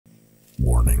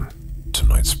Warning,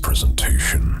 tonight's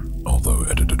presentation, although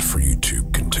edited for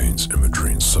YouTube, contains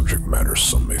imagery and subject matter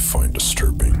some may find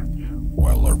disturbing.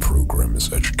 While our program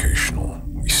is educational,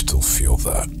 we still feel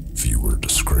that viewer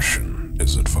discretion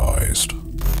is advised.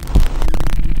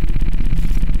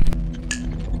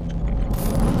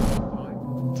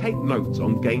 Take notes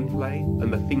on gameplay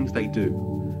and the things they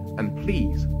do, and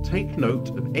please take note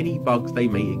of any bugs they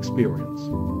may experience.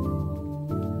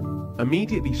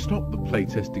 Immediately stop the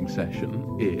playtesting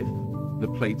session if the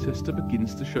playtester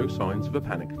begins to show signs of a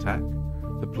panic attack,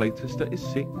 the playtester is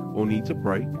sick or needs a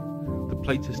break, the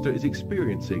playtester is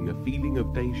experiencing a feeling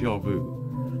of deja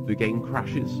vu, the game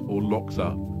crashes or locks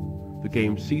up, the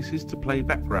game ceases to play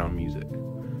background music,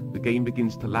 the game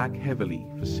begins to lag heavily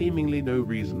for seemingly no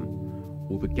reason,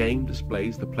 or the game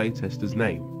displays the playtester's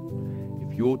name.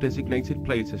 If your designated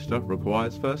playtester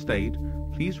requires first aid,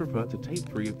 please refer to tape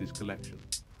 3 of this collection.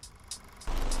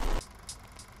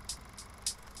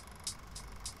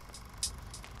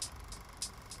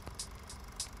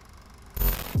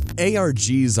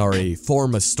 ARGs are a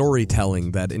form of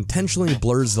storytelling that intentionally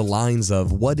blurs the lines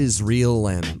of what is real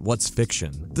and what's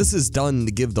fiction. This is done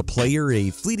to give the player a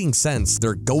fleeting sense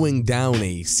they're going down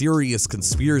a serious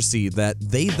conspiracy that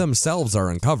they themselves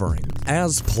are uncovering.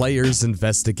 As players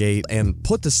investigate and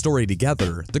put the story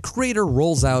together, the creator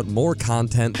rolls out more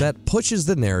content that pushes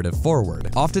the narrative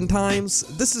forward. Oftentimes,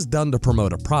 this is done to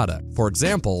promote a product. For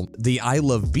example, the I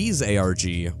Love Bees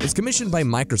ARG was commissioned by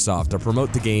Microsoft to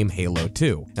promote the game Halo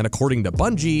 2. And according to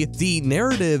Bungie, the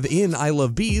narrative in I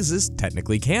Love Bees is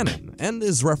technically canon, and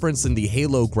is referenced in the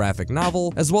Halo graphic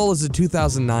novel, as well as the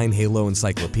 2009 Halo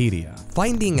Encyclopedia.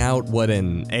 Finding out what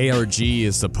an ARG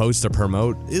is supposed to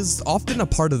promote is often a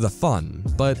part of the fun,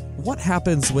 but what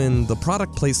happens when the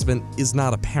product placement is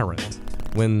not apparent?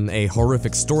 When a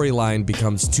horrific storyline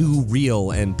becomes too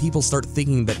real and people start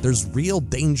thinking that there's real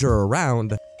danger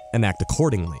around, and act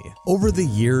accordingly. Over the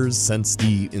years since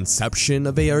the inception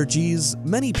of ARGs,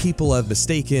 many people have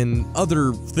mistaken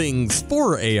other things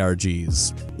for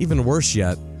ARGs. Even worse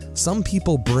yet, some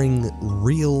people bring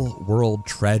real-world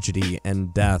tragedy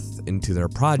and death into their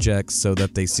projects so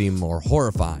that they seem more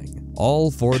horrifying,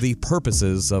 all for the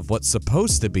purposes of what's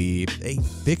supposed to be a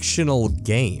fictional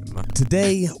game.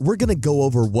 Today, we're gonna go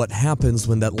over what happens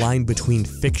when that line between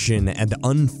fiction and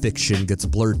unfiction gets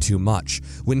blurred too much,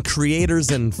 when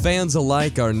creators and fans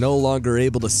alike are no longer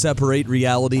able to separate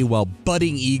reality while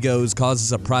budding egos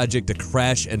causes a project to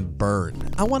crash and burn.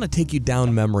 I want to take you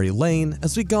down memory lane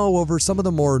as we go over some of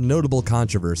the more notable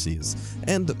controversies,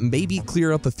 and maybe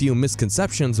clear up a few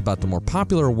misconceptions about the more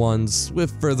popular ones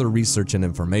with further research and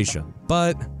information.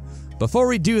 But before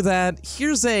we do that,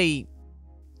 here's a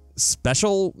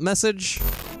special message.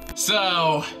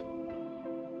 So,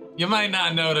 you might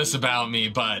not notice about me,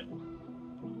 but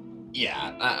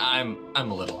yeah, I'm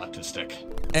a little autistic.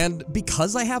 And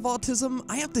because I have autism,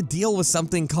 I have to deal with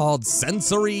something called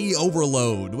sensory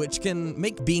overload, which can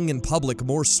make being in public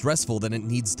more stressful than it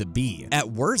needs to be. At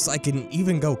worst, I can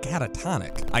even go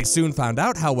catatonic. I soon found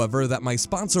out, however, that my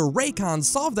sponsor Raycon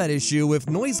solved that issue with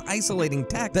noise isolating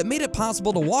tech that made it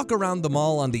possible to walk around the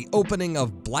mall on the opening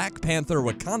of Black Panther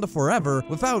Wakanda Forever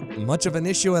without much of an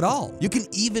issue at all. You can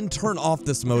even turn off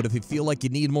this mode if you feel like you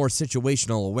need more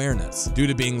situational awareness. Due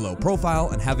to being low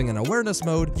profile and having an awareness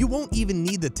mode, you won't even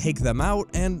need to take them out,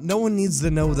 and no one needs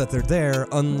to know that they're there,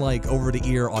 unlike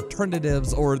over-the-ear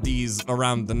alternatives or these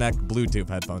around-the-neck Bluetooth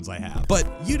headphones I have. But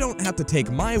you don't have to take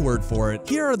my word for it.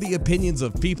 Here are the opinions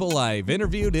of people I've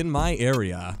interviewed in my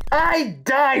area. I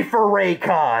die for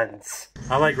Raycons!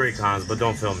 I like Raycons, but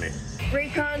don't film me.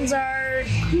 Raycons are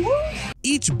cool?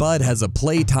 Each bud has a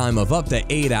playtime of up to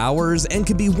 8 hours and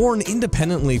can be worn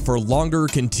independently for longer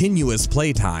continuous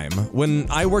playtime. When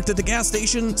I worked at the gas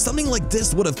station, something like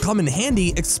this would have come in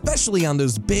handy, especially on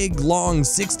those big, long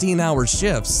 16-hour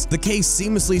shifts. The case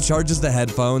seamlessly charges the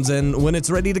headphones, and when it's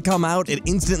ready to come out, it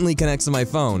instantly connects to my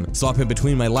phone. Swapping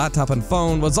between my laptop and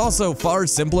phone was also far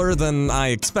simpler than I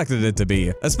expected it to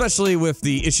be, especially with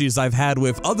the issues I've had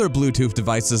with other Bluetooth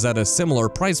devices at a similar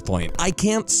price point. I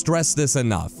can't stress this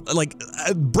enough. Like,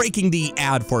 breaking the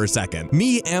ad for a second.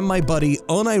 Me and my buddy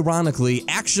unironically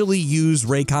actually use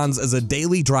Raycons as a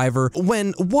daily driver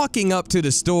when walking up to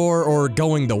the store or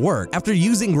going to work. After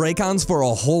using Raycons for a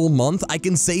whole month, I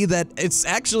can say that it's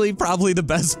actually probably the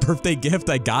best birthday gift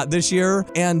I got this year,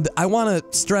 and I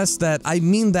want to stress that I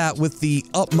mean that with the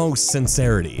utmost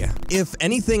sincerity. If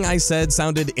anything I said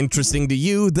sounded interesting to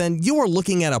you, then you are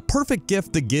looking at a perfect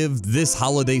gift to give this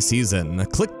holiday season.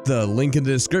 Click the link in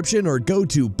the description or go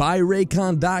to buyraycons.com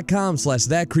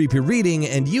raycon.com/thatcreepyreading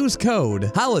and use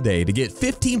code HOLIDAY to get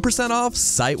 15% off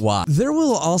site-wide. There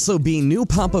will also be new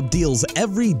pop-up deals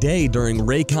every day during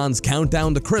Raycon's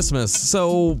countdown to Christmas,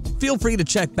 so feel free to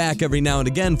check back every now and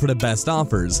again for the best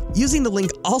offers. Using the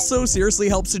link also seriously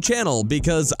helps the channel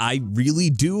because I really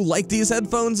do like these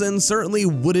headphones and certainly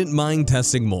wouldn't mind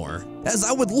testing more, as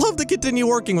I would love to continue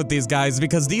working with these guys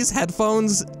because these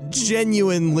headphones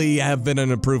genuinely have been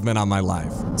an improvement on my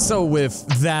life. So with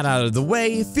that out of the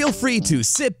way, feel free to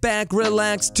sit back,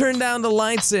 relax, turn down the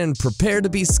lights, and prepare to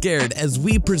be scared as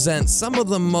we present some of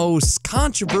the most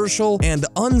controversial and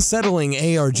unsettling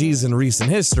ARGs in recent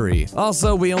history.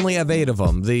 Also, we only have 8 of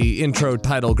them. The intro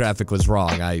title graphic was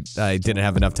wrong. I didn't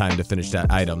have enough time to finish that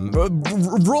item.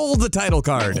 Roll the title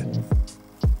card.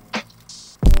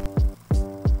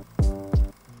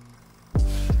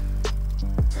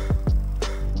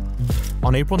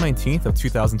 On April 19th of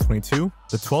 2022,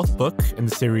 the 12th book in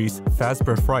the series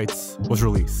Fazbear Frights was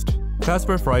released.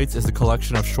 Fazbear Frights is a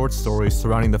collection of short stories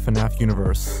surrounding the FNAF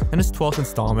universe, and its 12th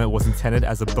installment was intended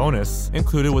as a bonus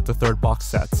included with the 3rd box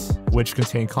set, which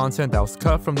contained content that was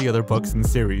cut from the other books in the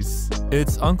series.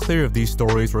 It's unclear if these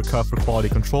stories were cut for quality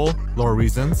control, lore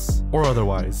reasons, or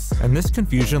otherwise, and this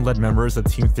confusion led members of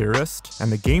Team Theorist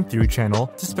and the Game Theory channel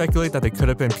to speculate that they could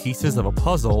have been pieces of a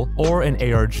puzzle or an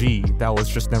ARG that was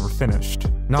just never finished.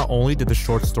 Not only did the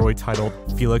short story titled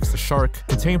Felix the Shark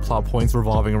contain plot points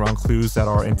revolving around clues that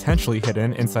are intentionally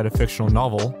hidden inside a fictional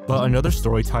novel, but another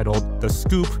story titled The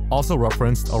Scoop also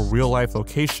referenced a real-life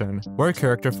location where a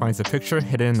character finds a picture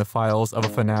hidden in the files of a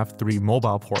FNAF 3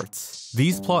 mobile port.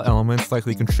 These plot elements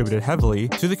likely contributed heavily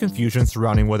to the confusion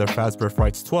surrounding whether Fazbear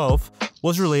Frights 12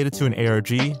 was related to an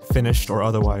ARG, finished or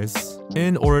otherwise.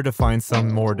 In order to find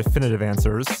some more definitive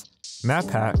answers,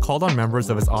 MatPat called on members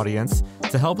of his audience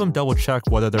to help him double-check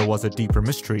whether there was a deeper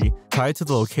mystery tied to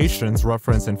the locations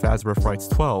referenced in Fazbear Frights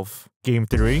 12. Game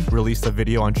Theory released a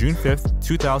video on June 5th,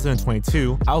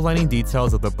 2022 outlining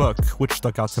details of the book, which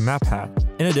stuck out to MatPat.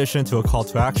 In addition to a call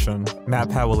to action,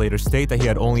 MatPat will later state that he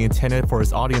had only intended for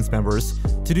his audience members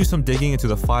to do some digging into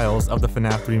the files of the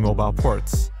FNAF 3 mobile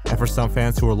ports, and for some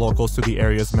fans who were locals to the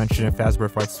areas mentioned in Fazbear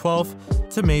Frights 12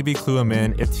 to maybe clue him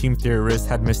in if Team Theorist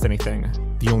had missed anything.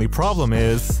 The only problem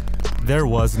is, there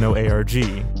was no ARG.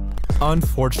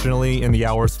 Unfortunately, in the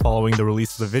hours following the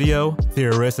release of the video,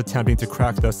 theorists attempting to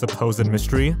crack the supposed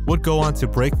mystery would go on to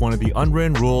break one of the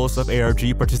unwritten rules of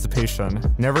ARG participation: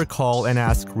 never call and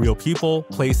ask real people,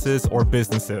 places, or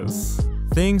businesses.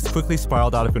 Things quickly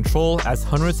spiraled out of control as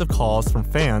hundreds of calls from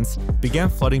fans began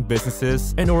flooding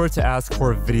businesses in order to ask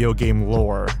for video game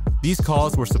lore. These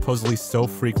calls were supposedly so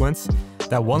frequent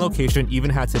that one location even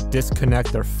had to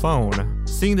disconnect their phone.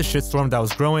 Seeing the shitstorm that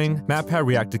was growing, MatPat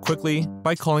reacted quickly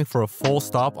by calling for a full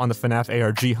stop on the FNAF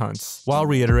ARG hunts, while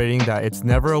reiterating that it's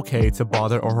never okay to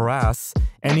bother or harass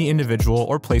any individual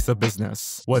or place of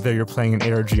business, whether you're playing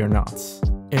an ARG or not.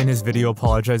 In his video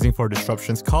apologizing for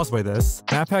disruptions caused by this,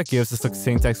 MatPat gives a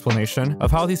succinct explanation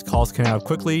of how these calls can add up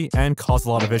quickly and cause a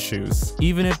lot of issues,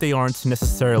 even if they aren't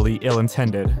necessarily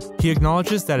ill-intended. He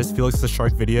acknowledges that his Felix the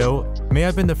Shark video may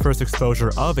have been the first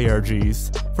exposure of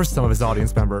ARGs for some of his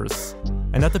audience members,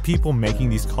 and that the people making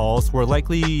these calls were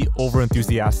likely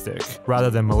over-enthusiastic rather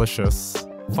than malicious.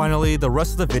 Finally, the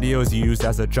rest of the video is used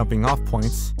as a jumping off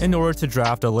point in order to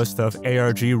draft a list of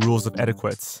ARG rules of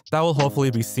etiquette that will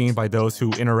hopefully be seen by those who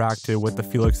interacted with the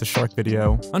Felix the Shark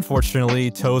video.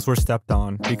 Unfortunately, toes were stepped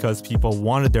on because people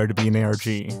wanted there to be an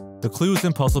ARG. The clues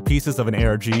and puzzle pieces of an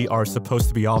ARG are supposed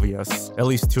to be obvious, at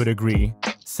least to a degree.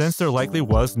 Since there likely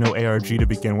was no ARG to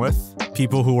begin with,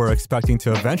 people who were expecting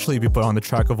to eventually be put on the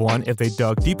track of one if they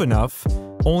dug deep enough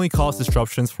only caused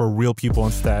disruptions for real people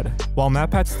instead. While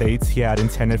MatPat states he had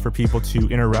intended for people to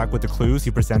interact with the clues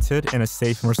he presented in a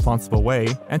safe and responsible way,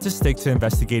 and to stick to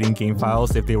investigating game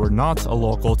files if they were not a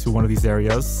local to one of these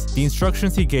areas, the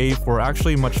instructions he gave were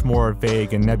actually much more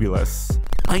vague and nebulous.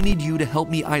 I need you to help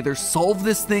me either solve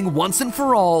this thing once and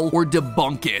for all, or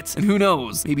debunk it. And who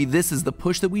knows, maybe this is the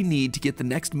push that we need to get the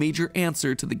next major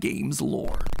answer to the game's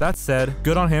lore. That said,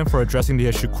 good on him for addressing the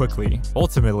issue quickly.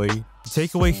 Ultimately, the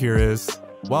takeaway here is,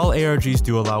 while ARGs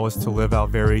do allow us to live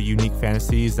out very unique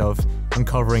fantasies of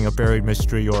uncovering a buried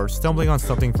mystery or stumbling on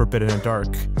something forbidden and dark,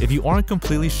 if you aren't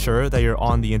completely sure that you're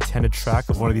on the intended track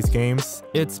of one of these games,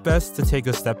 it's best to take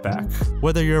a step back,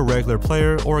 whether you're a regular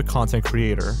player or a content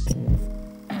creator.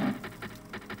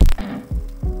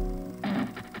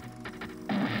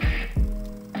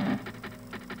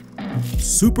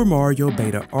 Super Mario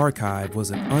Beta Archive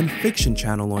was an unfiction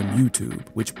channel on YouTube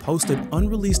which posted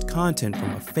unreleased content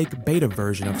from a fake beta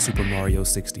version of Super Mario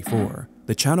 64.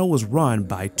 The channel was run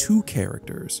by two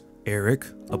characters, Eric,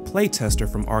 a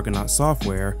playtester from Argonaut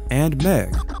Software, and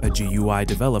Meg, a GUI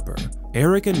developer.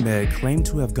 Eric and Meg claim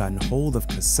to have gotten hold of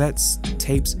cassettes,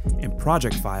 tapes, and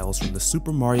project files from the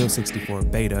Super Mario 64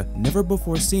 beta never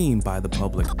before seen by the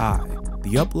public eye.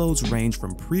 The uploads range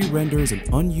from pre-renders and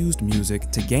unused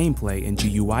music to gameplay and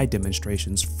GUI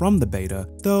demonstrations from the beta,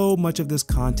 though much of this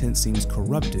content seems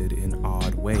corrupted in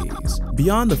odd ways.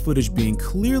 Beyond the footage being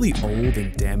clearly old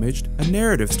and damaged, a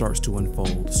narrative starts to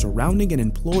unfold surrounding an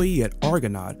employee at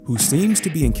Argonaut who seems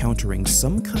to be encountering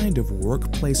some kind of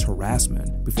workplace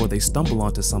harassment before they stumble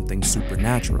onto something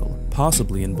supernatural,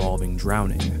 possibly involving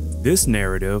drowning. This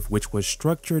narrative, which was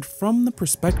structured from the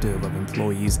perspective of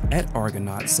employees at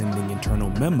Argonaut sending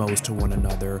internal memos to one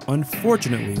another,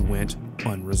 unfortunately went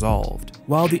unresolved.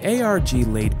 While the ARG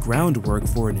laid groundwork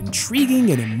for an intriguing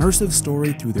and immersive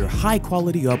story through their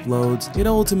high-quality uploads, it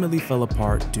ultimately fell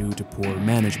apart due to poor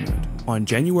management. On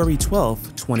January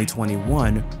 12,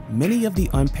 2021, many of the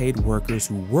unpaid workers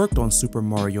who worked on Super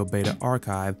Mario Beta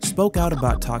Archive spoke out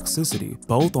about toxicity,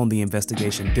 both on the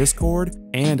investigation Discord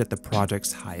and at the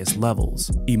project's highest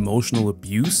levels. Emotional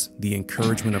abuse, the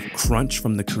encouragement of crunch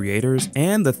from the creators,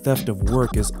 and the theft of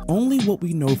work is only what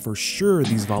we know for sure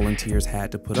these volunteers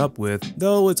had to put up with,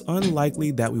 though it's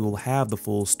unlikely that we will have the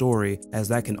full story, as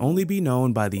that can only be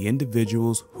known by the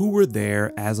individuals who were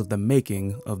there as of the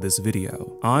making of this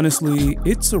video. Honestly,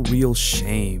 it's a real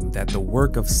shame that the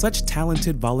work of such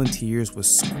talented volunteers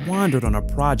was squandered on a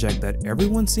project that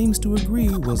everyone seems to agree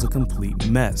was a complete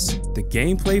mess. The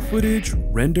gameplay footage,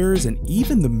 renders, and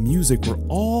even the music were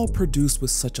all produced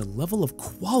with such a level of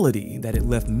quality that it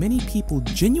left many people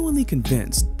genuinely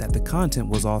convinced that the content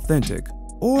was authentic,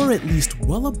 or at least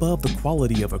well above the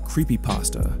quality of a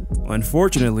creepypasta.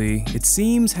 Unfortunately, it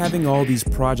seems having all these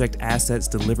project assets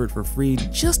delivered for free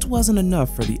just wasn't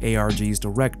enough for the ARG's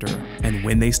director, and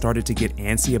when they started to get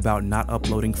antsy about not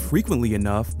uploading frequently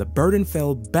enough, the burden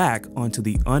fell back onto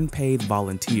the unpaid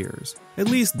volunteers. At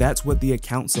least that's what the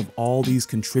accounts of all these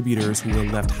contributors who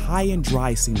were left high and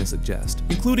dry seem to suggest,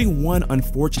 including one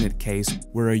unfortunate case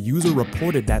where a user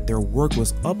reported that their work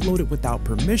was uploaded without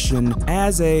permission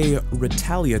as a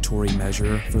retaliatory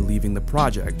measure for leaving the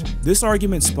project. This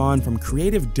argument spawned from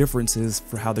creative differences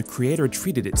for how the creator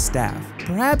treated its staff.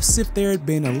 Perhaps if there had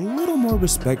been a little more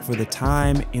respect for the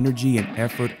time, energy, and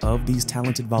effort of these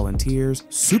talented volunteers,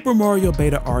 Super Mario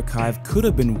Beta Archive could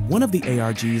have been one of the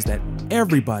ARGs that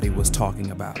everybody was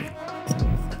talking about.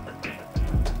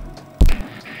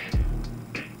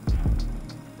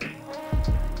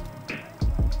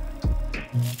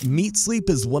 Meat Sleep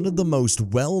is one of the most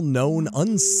well-known,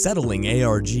 unsettling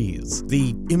ARGs.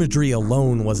 The imagery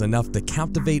alone was enough to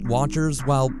captivate watchers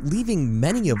while leaving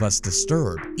many of us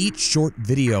disturbed. Each short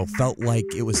video felt like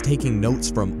it was taking notes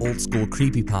from old-school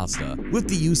creepypasta, with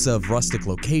the use of rustic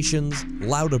locations,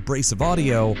 loud abrasive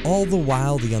audio, all the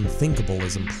while the unthinkable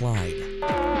is implied.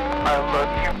 I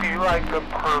let you be like a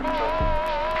person.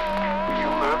 You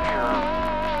live here.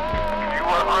 You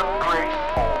are ungrateful.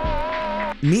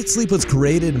 Meat Sleep was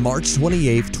created March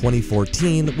 28,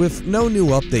 2014, with no new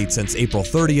updates since April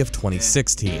 30th,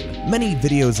 2016. Many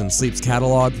videos in Sleep's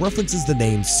catalog references the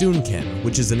name Soonkin,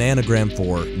 which is an anagram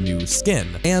for new skin,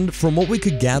 and from what we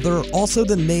could gather, also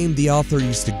the name the author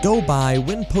used to go by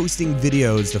when posting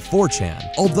videos to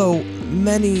 4chan, although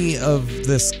many of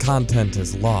this content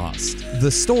is lost.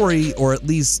 The story, or at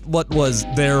least what was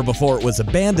there before it was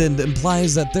abandoned,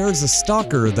 implies that there is a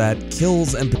stalker that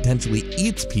kills and potentially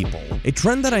eats people. A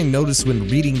trend that I noticed when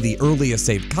reading the earliest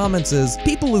saved comments is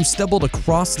people who stumbled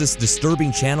across this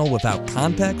disturbing channel without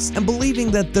context and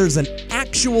believing that there's an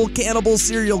actual cannibal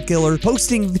serial killer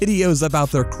posting videos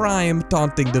about their crime,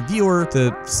 taunting the viewer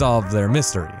to solve their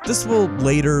mystery. This will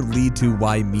later lead to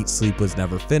why Meat Sleep was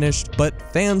never finished,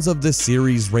 but fans of this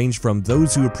series range from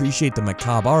those who appreciate the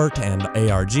macabre art and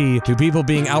ARG to people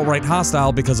being outright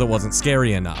hostile because it wasn't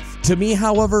scary enough. To me,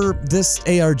 however, this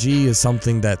ARG is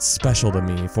something that's special to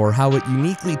me for how it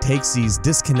uniquely takes these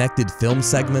disconnected film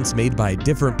segments made by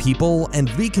different people and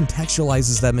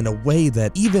recontextualizes them in a way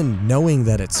that even knowing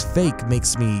that it's fake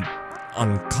makes me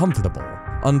uncomfortable.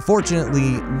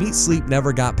 Unfortunately, Meat Sleep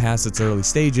never got past its early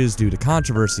stages due to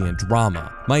controversy and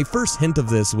drama. My first hint of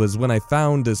this was when I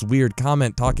found this weird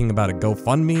comment talking about a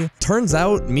GoFundMe. Turns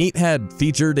out, Meat had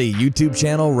featured a YouTube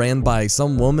channel ran by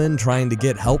some woman trying to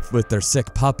get help with their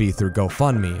sick puppy through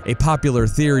GoFundMe, a popular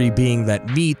theory being that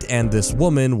Meat and this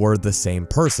woman were the same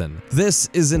person. This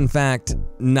is in fact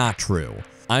not true.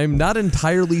 I'm not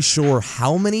entirely sure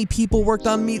how many people worked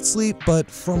on Meat Sleep, but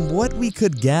from what we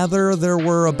could gather, there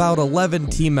were about 11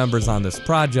 team members on this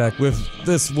project, with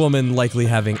this woman likely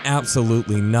having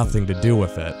absolutely nothing to do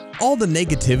with it. all the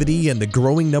negativity and the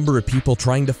growing number of people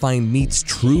trying to find Meat's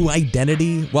true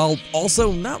identity, while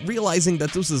also not realizing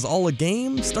that this is all a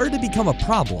game, started to become a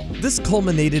problem. This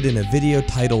culminated in a video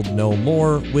titled No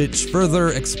More, which further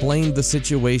explained the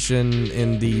situation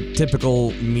in the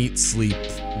typical Meat Sleep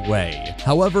way.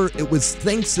 However, it was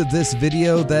thanks to this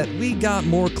video that we got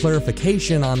more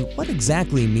clarification on what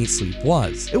exactly Meat Sleep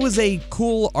was. It was a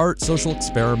cool art social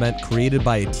experiment created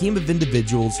by a team of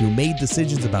individuals who made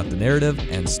decisions about the narrative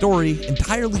and story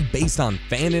entirely based on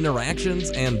fan interactions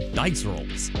and dice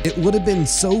rolls. It would have been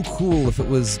so cool if it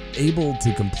was able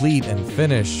to complete and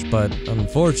finish, but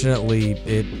unfortunately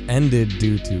it ended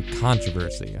due to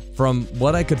controversy. From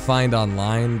what I could find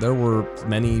online, there were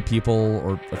many people,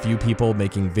 or a few people,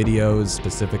 making videos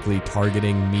specifically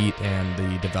targeting Meat and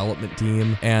the development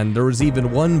team, and there was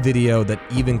even one video that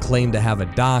even claimed to have a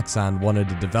dox on one of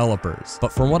the developers.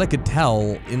 But from what I could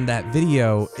tell in that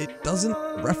video, it doesn't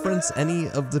reference any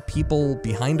of the people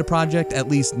behind the project, at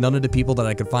least none of the people that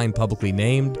I could find publicly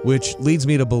named, which leads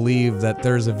me to believe that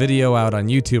there's a video out on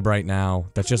YouTube right now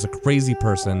that's just a crazy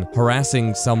person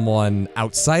harassing someone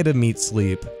outside of Meat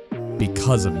Sleep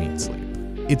because of Meat Sleep.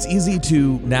 It's easy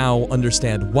to now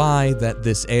understand why that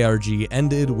this ARG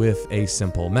ended with a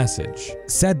simple message.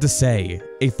 Sad to say,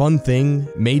 a fun thing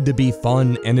made to be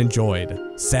fun and enjoyed.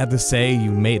 Sad to say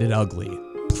you made it ugly.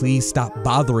 Please stop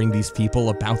bothering these people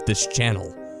about this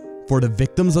channel. For the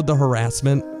victims of the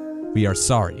harassment, we are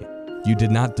sorry. You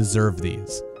did not deserve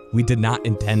these. We did not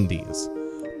intend these.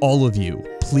 All of you,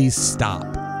 please stop.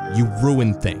 You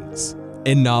ruined things.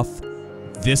 Enough.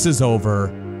 This is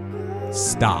over.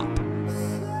 Stop.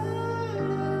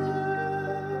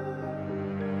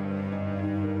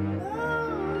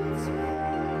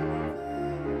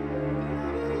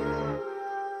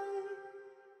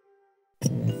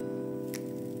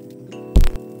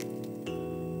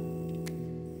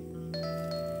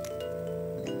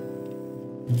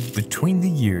 Between the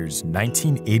years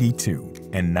 1982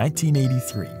 and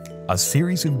 1983, a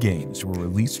series of games were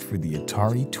released for the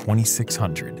Atari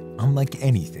 2600, unlike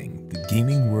anything the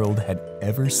gaming world had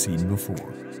ever seen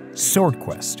before. Sword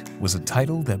Quest was a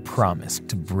title that promised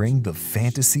to bring the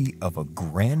fantasy of a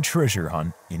grand treasure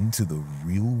hunt into the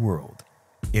real world.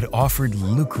 It offered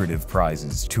lucrative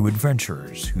prizes to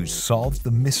adventurers who solved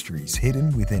the mysteries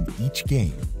hidden within each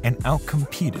game and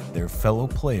outcompeted their fellow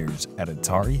players at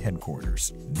Atari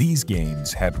headquarters. These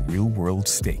games had real-world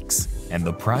stakes, and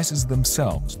the prizes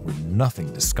themselves were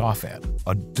nothing to scoff at,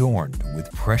 adorned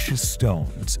with precious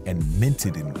stones and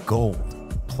minted in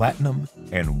gold, platinum,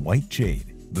 and white jade.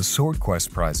 The Sword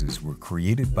Quest prizes were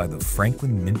created by the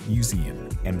Franklin Mint Museum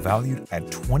and valued at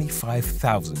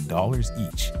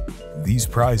 $25,000 each. These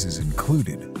prizes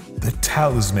included the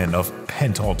Talisman of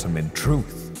Pentultimate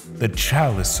Truth, the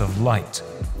Chalice of Light,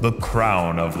 the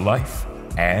Crown of Life,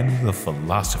 and the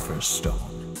Philosopher's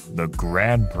Stone. The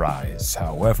grand prize,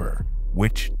 however,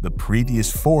 which the previous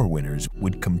four winners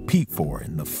would compete for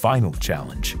in the final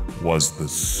challenge, was the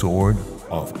Sword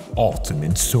of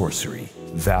Ultimate Sorcery,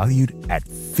 valued at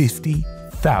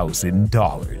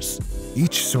 $50,000.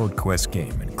 Each Sword Quest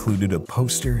game included a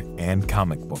poster and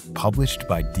comic book published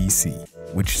by DC,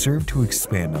 which served to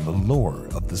expand on the lore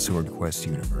of the Sword Quest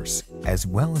universe, as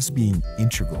well as being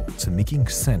integral to making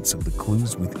sense of the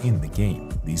clues within the game.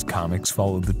 These comics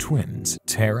follow the twins,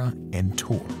 Terra and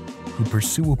Tor, who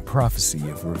pursue a prophecy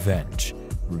of revenge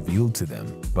revealed to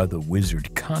them by the wizard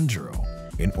Conjuro,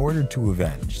 in order to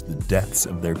avenge the deaths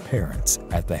of their parents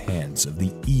at the hands of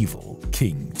the evil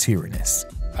King Tyrannus.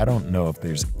 I don't know if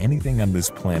there's anything on this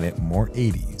planet more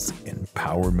 80s and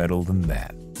power metal than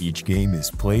that. Each game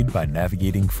is played by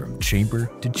navigating from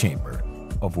chamber to chamber,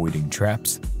 avoiding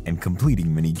traps, and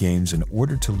completing mini games in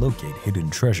order to locate hidden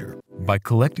treasure. By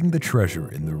collecting the treasure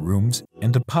in the rooms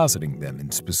and depositing them in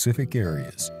specific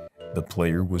areas, the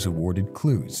player was awarded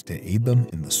clues to aid them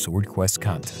in the Sword Quest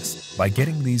contest. By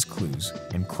getting these clues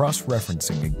and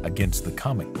cross-referencing against the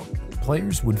comic book,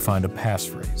 players would find a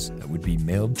passphrase that would be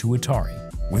mailed to Atari,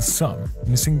 with some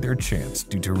missing their chance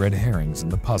due to red herrings in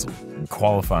the puzzle.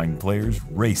 Qualifying players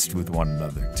raced with one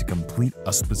another to complete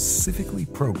a specifically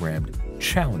programmed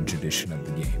challenge edition of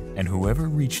the game, and whoever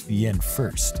reached the end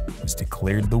first was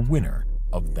declared the winner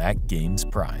of that game's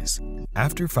prize.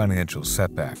 After financial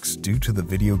setbacks due to the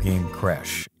video game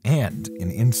crash and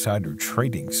an insider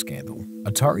trading scandal,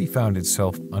 Atari found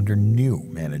itself under new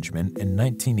management in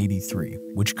 1983,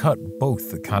 which cut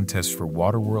both the contest for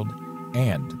Waterworld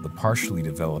and the partially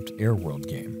developed Airworld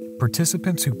game.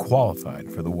 Participants who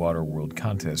qualified for the Waterworld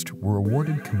contest were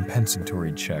awarded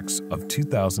compensatory checks of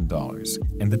 $2,000,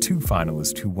 and the two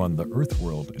finalists who won the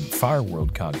Earthworld and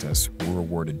Fireworld contests were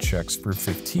awarded checks for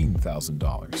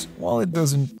 $15,000. While it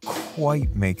doesn't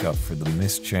quite make up for the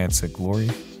missed chance at glory,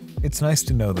 it's nice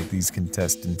to know that these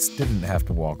contestants didn't have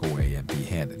to walk away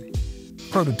empty-handed.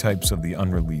 Prototypes of the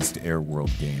unreleased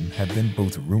Airworld game have been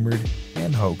both rumored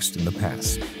and hoaxed in the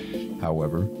past.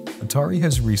 However, Atari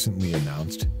has recently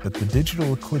announced that the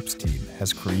Digital Eclipse team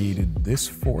has created this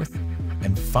fourth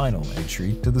and final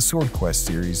entry to the Sword Quest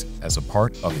series as a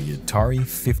part of the Atari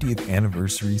 50th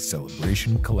Anniversary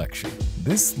Celebration Collection.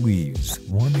 This leaves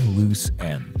one loose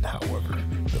end, however,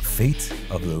 the fate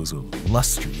of those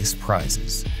illustrious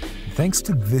prizes. Thanks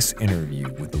to this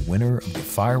interview with the winner of the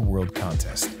Fireworld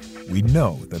contest, we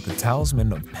know that the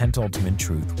talisman of Pentultimate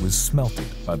Truth was smelted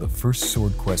by the first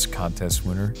Sword Quest contest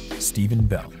winner, Stephen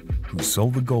Bell, who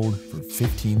sold the gold for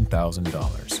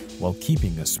 $15,000, while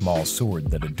keeping a small sword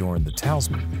that adorned the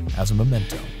talisman as a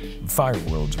memento.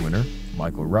 Fireworld's winner,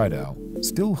 Michael Rideow,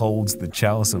 still holds the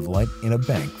Chalice of Light in a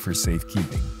bank for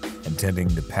safekeeping, intending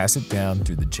to pass it down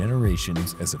through the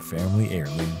generations as a family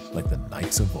heirloom like the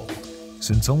Knights of old.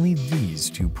 Since only these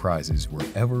two prizes were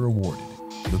ever awarded,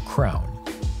 the crown,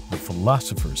 the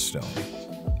Philosopher's Stone,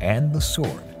 and the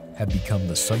sword have become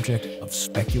the subject of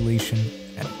speculation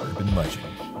and urban legend.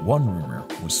 One rumor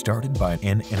was started by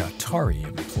an Atari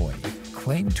employee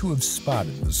claimed to have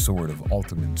spotted the Sword of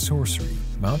Ultimate Sorcery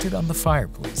mounted on the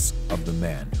fireplace of the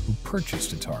man who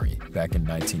purchased Atari back in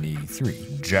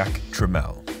 1983, Jack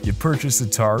Trammell. You purchase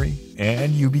Atari,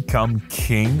 and you become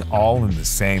king all in the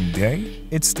same day?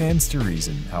 It stands to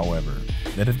reason, however,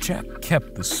 that if Jack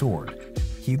kept the sword,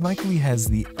 he likely has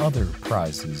the other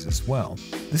prizes as well.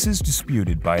 This is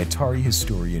disputed by Atari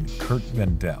historian Kurt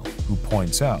Vendel, who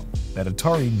points out that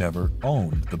Atari never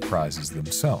owned the prizes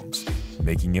themselves,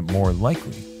 making it more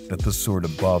likely that the sword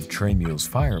above Tramiel's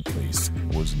fireplace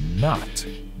was not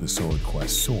the Sword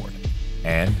Quest sword,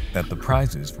 and that the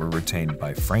prizes were retained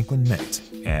by Franklin Mint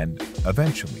and,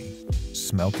 eventually,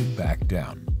 smelted back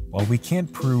down. While we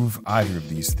can't prove either of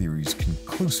these theories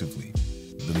conclusively,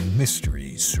 the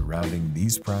mystery surrounding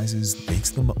these prizes makes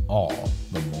them all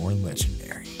the more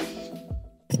legendary.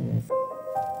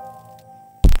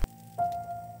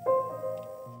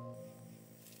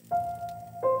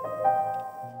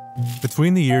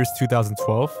 Between the years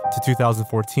 2012 to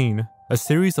 2014, a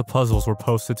series of puzzles were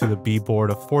posted to the B-board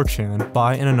of 4chan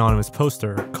by an anonymous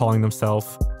poster calling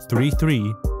themselves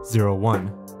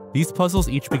 3301. These puzzles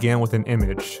each began with an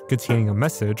image containing a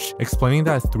message explaining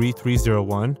that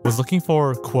 3301 was looking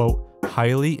for, quote,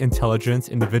 highly intelligent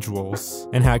individuals,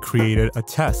 and had created a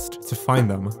test to find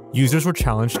them. Users were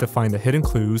challenged to find the hidden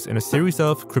clues in a series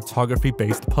of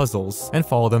cryptography-based puzzles and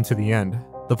follow them to the end.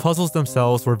 The puzzles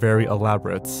themselves were very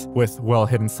elaborate, with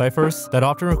well-hidden ciphers that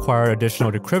often required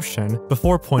additional decryption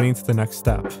before pointing to the next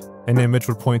step. An image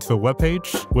would point to a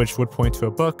webpage, which would point to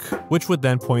a book, which would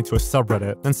then point to a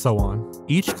subreddit, and so on.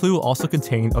 Each clue also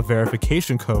contained a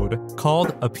verification code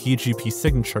called a PGP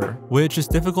signature, which is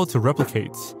difficult to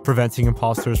replicate, preventing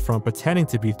imposters from pretending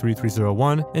to be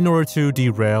 3301 in order to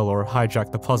derail or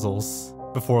hijack the puzzles.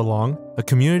 Before long, a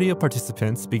community of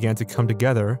participants began to come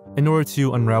together in order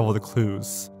to unravel the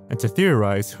clues, and to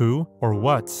theorize who or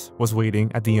what was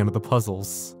waiting at the end of the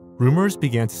puzzles. Rumors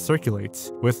began to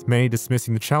circulate, with many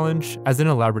dismissing the challenge as an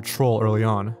elaborate troll early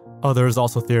on. Others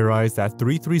also theorized that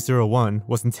 3301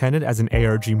 was intended as an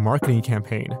ARG marketing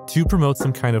campaign to promote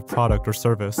some kind of product or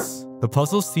service. The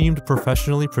puzzles seemed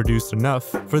professionally produced enough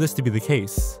for this to be the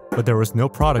case, but there was no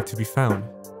product to be found.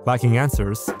 Lacking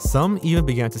answers, some even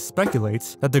began to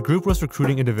speculate that the group was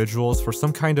recruiting individuals for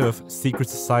some kind of secret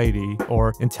society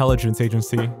or intelligence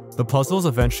agency. The puzzles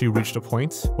eventually reached a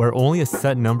point where only a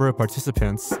set number of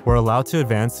participants were allowed to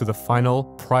advance to the final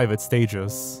private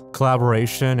stages.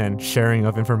 Collaboration and sharing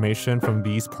of information from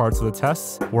these parts of the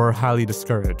tests were highly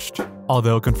discouraged,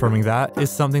 although confirming that is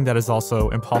something that is also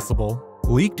impossible.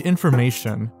 Leaked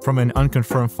information from an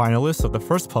unconfirmed finalist of the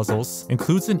first puzzles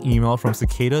includes an email from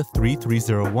Cicada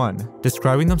 3301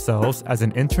 describing themselves as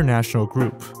an international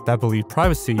group that believed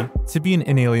privacy to be an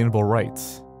inalienable right.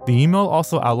 The email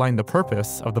also outlined the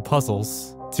purpose of the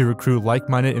puzzles: to recruit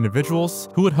like-minded individuals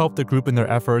who would help the group in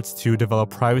their efforts to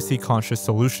develop privacy-conscious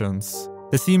solutions.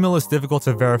 This email is difficult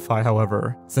to verify,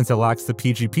 however, since it lacks the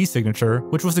PGP signature,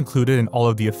 which was included in all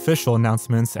of the official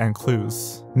announcements and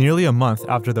clues. Nearly a month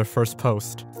after their first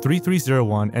post,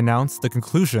 3301 announced the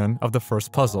conclusion of the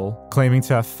first puzzle, claiming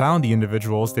to have found the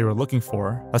individuals they were looking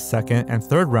for. A second and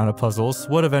third round of puzzles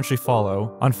would eventually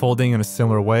follow, unfolding in a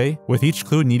similar way, with each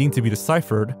clue needing to be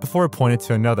deciphered before it pointed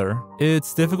to another.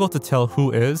 It's difficult to tell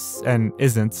who is and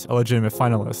isn't a legitimate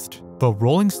finalist, but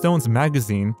Rolling Stone's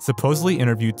magazine supposedly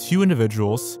interviewed 2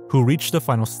 individuals who reached the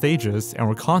final stages and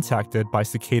were contacted by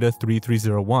Cicada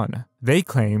 3301. They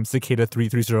claim Cicada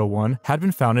 3301 had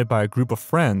been founded by a group of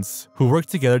friends who worked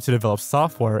together to develop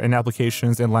software and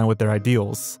applications in line with their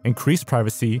ideals, increase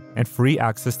privacy, and free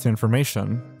access to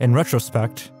information. In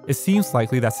retrospect, it seems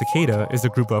likely that Cicada is a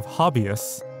group of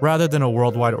hobbyists rather than a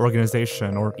worldwide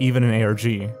organization or even an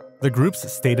ARG. The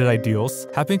group's stated ideals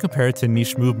have been compared to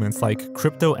niche movements like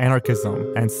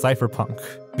crypto-anarchism and cypherpunk.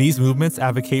 These movements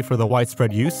advocate for the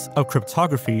widespread use of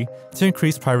cryptography to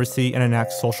increase privacy and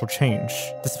enact social change.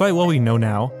 Despite what we know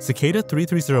now, Cicada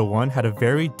 3301 had a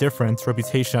very different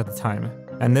reputation at the time,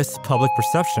 and this public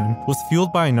perception was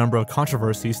fueled by a number of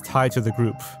controversies tied to the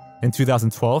group. In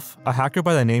 2012, a hacker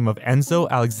by the name of Enzo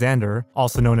Alexander,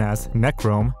 also known as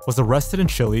Necrome, was arrested in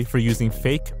Chile for using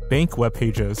fake bank web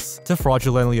pages to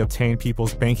fraudulently obtain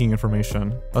people's banking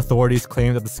information. Authorities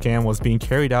claimed that the scam was being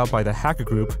carried out by the hacker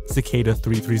group Cicada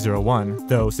 3301,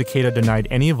 though Cicada denied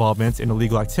any involvement in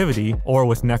illegal activity or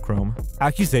with Necrome.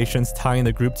 Accusations tying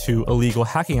the group to illegal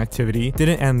hacking activity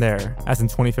didn't end there, as in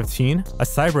 2015, a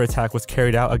cyber attack was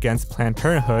carried out against Planned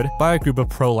Parenthood by a group of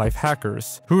pro-life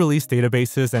hackers who released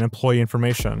databases and employee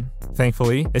information.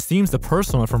 Thankfully, it seems the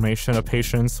personal information of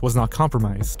patients was not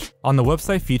compromised. On the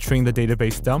website featuring the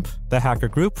database dump, the hacker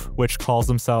group, which calls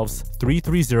themselves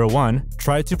 3301,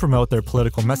 tried to promote their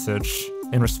political message.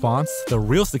 In response, the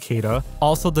real Cicada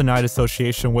also denied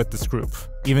association with this group,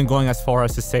 even going as far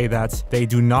as to say that they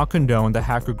do not condone the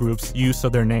hacker group's use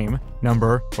of their name,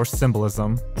 number, or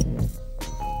symbolism.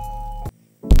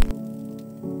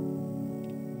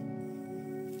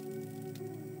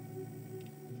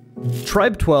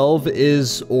 Tribe 12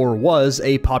 is, or was,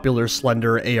 a popular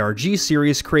Slender ARG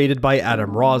series created by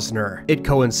Adam Rosner. It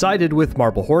coincided with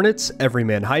Marble Hornets,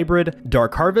 Everyman Hybrid,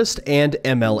 Dark Harvest, and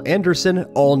ML Anderson,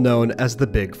 all known as the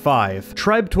Big Five.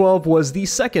 Tribe 12 was the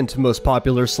second most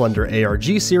popular Slender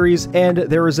ARG series, and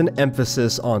there is an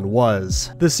emphasis on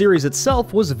was. The series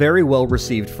itself was very well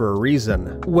received for a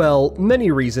reason. Well,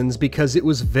 many reasons, because it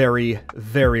was very,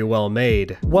 very well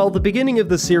made. While the beginning of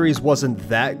the series wasn't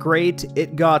that great,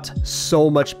 it got so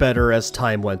much better as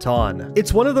time went on.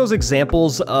 It's one of those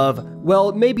examples of,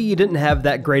 well, maybe you didn't have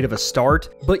that great of a start,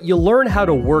 but you learn how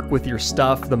to work with your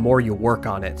stuff the more you work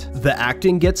on it. The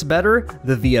acting gets better,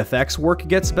 the VFX work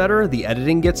gets better, the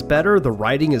editing gets better, the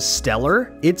writing is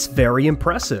stellar. It's very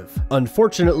impressive.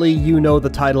 Unfortunately, you know the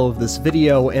title of this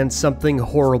video and something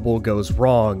horrible goes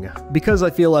wrong. Because I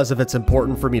feel as if it's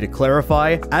important for me to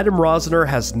clarify, Adam Rosner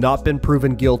has not been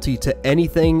proven guilty to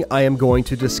anything I am going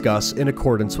to discuss in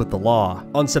accordance with the law.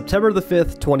 On September the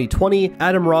 5th, 2020,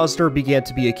 Adam Rosner began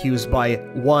to be accused by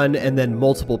one and then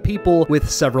multiple people with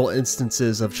several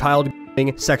instances of child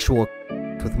grooming, sexual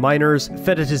with minors,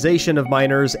 fetishization of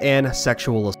minors, and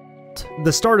sexual assault.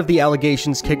 The start of the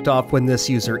allegations kicked off when this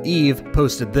user, Eve,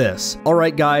 posted this.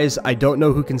 "Alright guys, I don't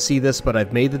know who can see this, but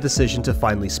I've made the decision to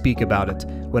finally speak about it.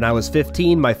 When I was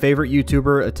 15, my favorite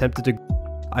YouTuber attempted to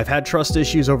I've had trust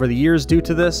issues over the years due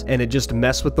to this, and it just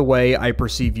messed with the way I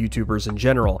perceive YouTubers in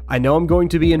general. I know I'm going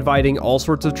to be inviting all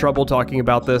sorts of trouble talking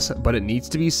about this, but it needs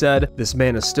to be said, this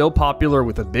man is still popular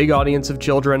with a big audience of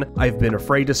children. I've been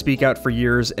afraid to speak out for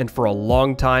years, and for a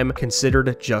long time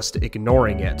considered just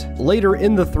ignoring it." Later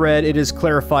in the thread, it is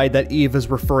clarified that Eve is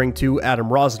referring to Adam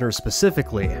Rosner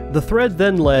specifically. The thread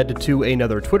then led to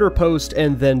another Twitter post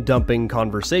and then dumping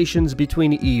conversations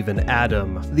between Eve and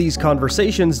Adam. These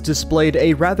conversations displayed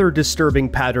a rather disturbing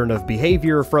pattern of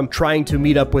behavior, from trying to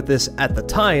meet up with this, at the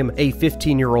time, a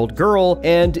 15-year-old girl,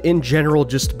 and in general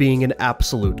just being an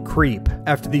absolute creep.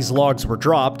 After these logs were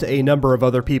dropped, a number of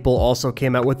other people also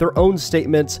came out with their own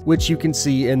statements, which you can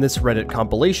see in this Reddit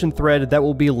compilation thread that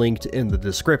will be linked in the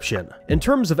description. In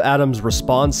terms of Adam's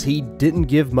response, he didn't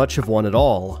give much of one at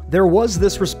all. There was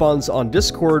this response on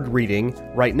Discord reading,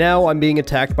 "Right now I'm being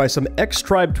attacked by some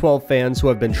ex-Tribe 12 fans who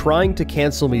have been trying to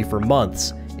cancel me for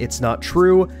months. It's not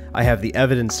true. I have the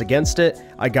evidence against it.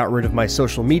 I got rid of my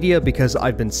social media because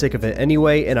I've been sick of it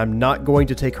anyway, and I'm not going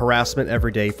to take harassment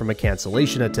every day from a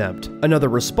cancellation attempt." Another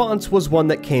response was one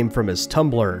that came from his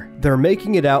Tumblr. "They're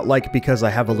making it out like because I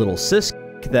have a little cis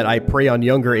that I prey on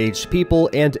younger aged people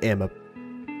and am a..."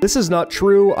 This is not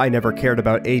true, I never cared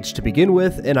about age to begin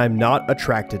with, and I'm not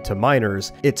attracted to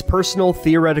minors. It's personal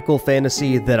theoretical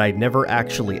fantasy that I'd never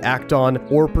actually act on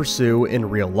or pursue in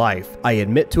real life. I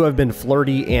admit to have been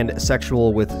flirty and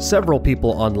sexual with several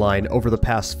people online over the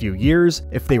past few years.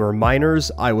 If they were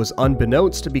minors, I was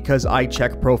unbeknownst because I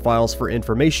checked profiles for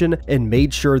information and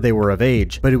made sure they were of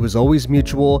age, but it was always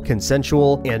mutual,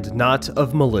 consensual, and not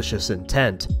of malicious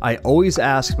intent. I always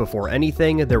asked before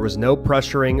anything, there was no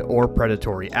pressuring or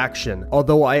predatory action,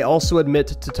 although I also admit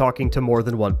to talking to more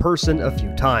than one person a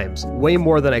few times. Way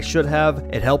more than I should have.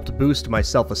 It helped boost my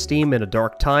self-esteem in a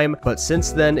dark time, but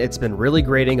since then it's been really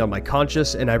grating on my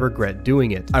conscience and I regret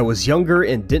doing it. I was younger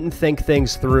and didn't think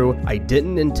things through. I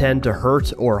didn't intend to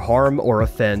hurt or harm or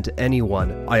offend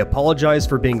anyone. I apologize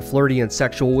for being flirty and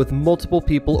sexual with multiple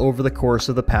people over the course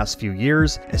of the past few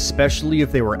years, especially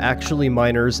if they were actually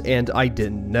minors and I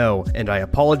didn't know, and I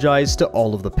apologize to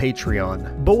all of the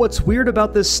Patreon. But what's weird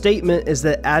about this statement is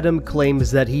that Adam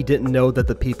claims that he didn't know that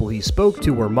the people he spoke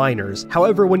to were minors.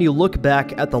 However, when you look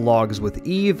back at the logs with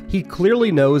Eve, he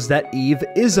clearly knows that Eve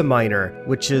is a minor,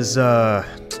 which is,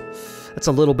 that's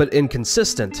a little bit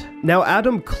inconsistent. Now,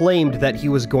 Adam claimed that he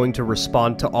was going to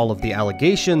respond to all of the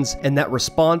allegations, and that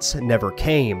response never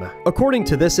came. According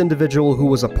to this individual who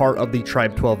was a part of the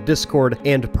Tribe 12 Discord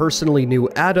and personally knew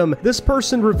Adam, this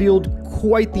person revealed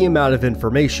quite the amount of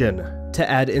information. To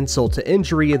add insult to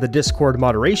injury, the Discord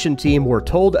moderation team were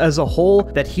told as a whole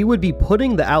that he would be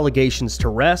putting the allegations to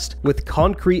rest with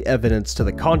concrete evidence to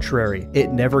the contrary.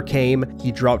 It never came.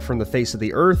 He dropped from the face of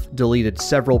the earth, deleted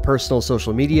several personal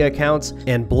social media accounts,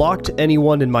 and blocked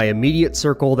anyone in my immediate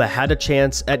circle that had a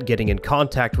chance at getting in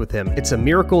contact with him. It's a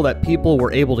miracle that people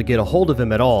were able to get a hold of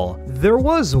him at all. There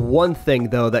was one thing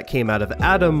though that came out of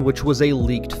Adam, which was a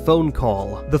leaked phone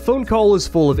call. The phone call is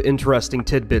full of interesting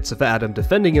tidbits of Adam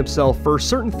defending himself for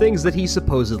certain things that he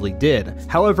supposedly did.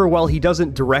 However, while he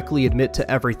doesn't directly admit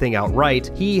to everything outright,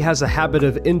 he has a habit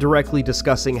of indirectly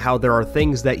discussing how there are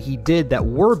things that he did that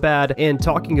were bad and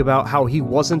talking about how he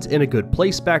wasn't in a good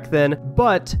place back then.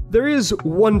 But there is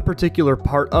one particular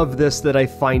part of this that I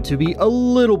find to be a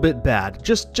little bit bad.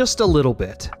 Just a little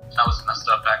bit. I was messed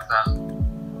up back then.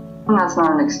 And that's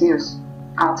not an excuse.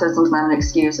 Autism's not an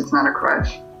excuse, it's not a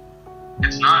crutch.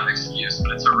 It's not an excuse,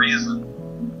 but it's a reason.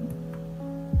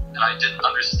 And I didn't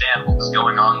understand what was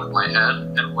going on with my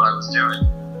head and what I was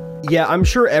doing. Yeah, I'm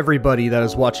sure everybody that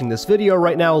is watching this video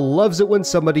right now loves it when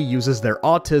somebody uses their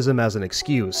autism as an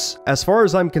excuse. As far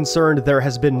as I'm concerned, there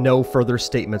has been no further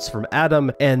statements from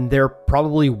Adam, and there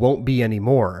probably won't be any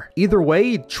more. Either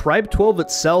way, Tribe 12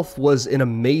 itself was an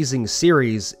amazing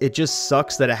series. It just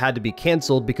sucks that it had to be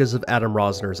cancelled because of Adam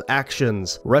Rosner's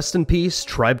actions. Rest in peace,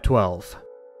 Tribe 12.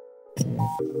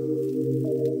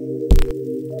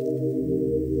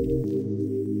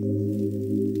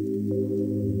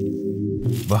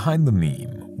 Behind the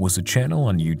Meme was a channel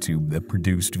on YouTube that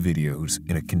produced videos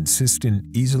in a consistent,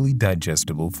 easily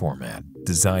digestible format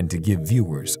designed to give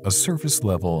viewers a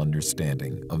surface-level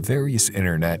understanding of various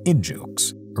internet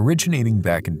in-jokes. Originating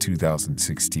back in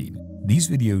 2016, these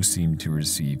videos seemed to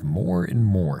receive more and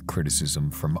more criticism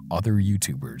from other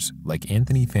YouTubers like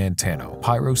Anthony Fantano,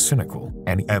 Pyrocynical,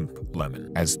 and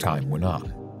EmpLemon as time went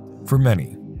on. For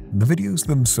many, the videos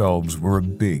themselves were a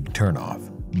big turnoff,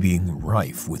 being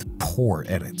rife with poor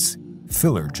edits,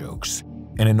 filler jokes,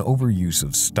 and an overuse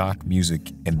of stock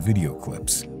music and video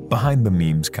clips. Behind the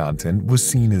Meme's content was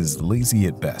seen as lazy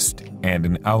at best and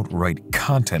an outright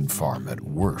content farm at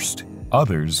worst.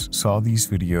 Others saw these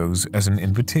videos as an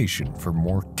invitation for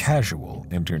more casual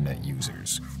internet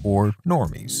users, or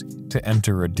normies, to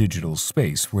enter a digital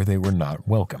space where they were not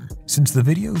welcome. Since the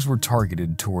videos were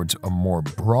targeted towards a more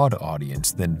broad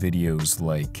audience than videos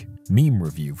like Meme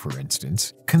Review, for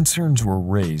instance, concerns were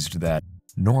raised that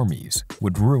normies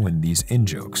would ruin these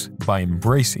in-jokes by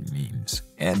embracing memes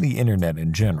and the internet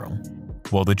in general.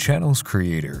 While the channel's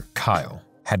creator, Kyle,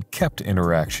 had kept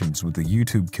interactions with the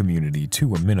YouTube community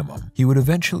to a minimum, he would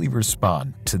eventually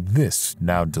respond to this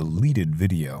now deleted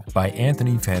video by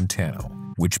Anthony Fantano,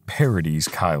 which parodies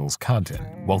Kyle's content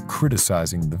while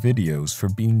criticizing the videos for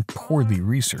being poorly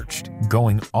researched,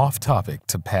 going off topic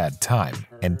to pad time,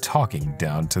 and talking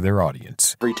down to their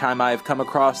audience. Every time I have come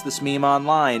across this meme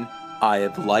online, I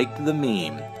have liked the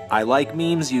meme. I like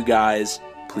memes, you guys.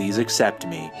 Please accept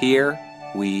me. Here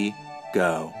we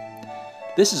go.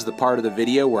 This is the part of the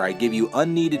video where I give you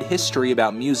unneeded history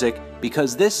about music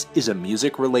because this is a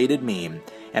music-related meme,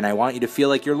 and I want you to feel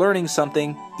like you're learning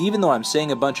something, even though I'm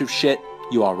saying a bunch of shit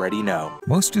you already know.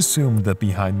 Most assumed that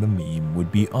Behind the Meme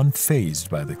would be unfazed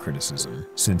by the criticism,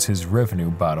 since his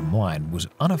revenue bottom line was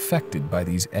unaffected by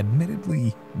these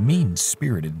admittedly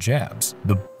mean-spirited jabs.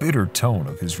 The bitter tone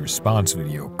of his response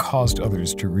video caused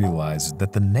others to realize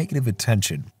that the negative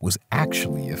attention was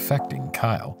actually affecting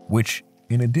Kyle, which,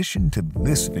 in addition to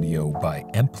this video by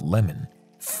Emp Lemon,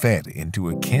 fed into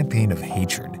a campaign of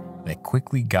hatred that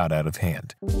quickly got out of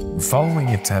hand. Following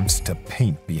attempts to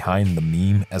paint Behind the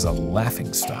Meme as a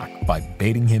laughingstock by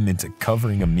baiting him into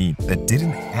covering a meme that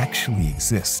didn't actually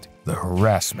exist, the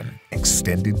harassment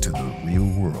extended to the real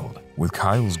world, with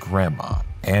Kyle's grandma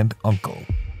and uncle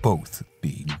both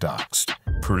being doxxed.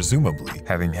 Presumably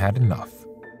having had enough,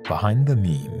 Behind the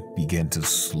Meme began to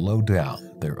slow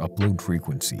down their upload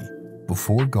frequency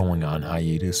before going on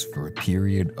hiatus for a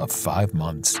period of 5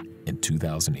 months in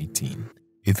 2018.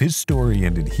 If his story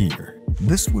ended here,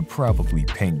 this would probably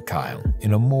paint Kyle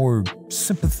in a more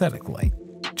sympathetic light.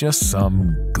 Just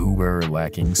some goober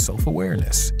lacking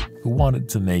self-awareness who wanted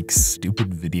to make stupid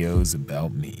videos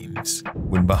about memes.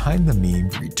 When Behind the Meme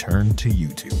returned to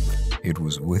YouTube, it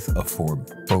was with a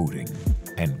foreboding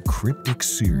and cryptic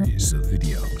series of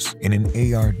videos in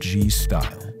an ARG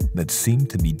style that seemed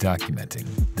to be documenting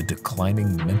the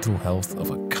declining mental health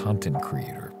of a content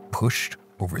creator pushed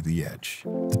over the edge.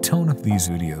 The tone of these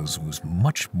videos was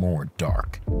much more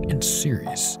dark and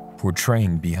serious,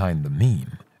 portraying Behind the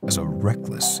Meme as a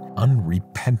reckless,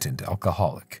 unrepentant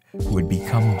alcoholic who had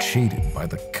become jaded by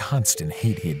the constant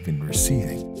hate he had been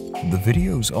receiving. The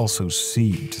videos also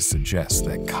seemed to suggest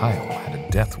that Kyle had a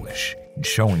death wish,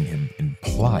 showing him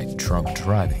implied drunk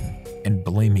driving and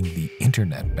blaming the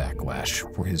internet backlash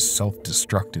for his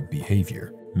self-destructive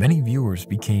behavior. Many viewers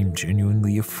became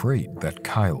genuinely afraid that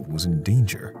Kyle was in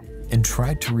danger and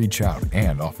tried to reach out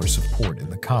and offer support in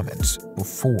the comments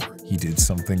before he did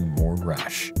something more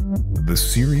rash. The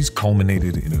series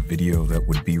culminated in a video that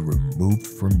would be removed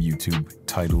from YouTube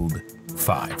titled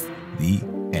 5: The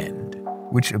End,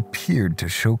 which appeared to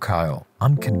show Kyle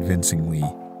unconvincingly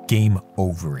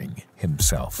game-overing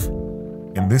himself.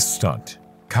 In this stunt,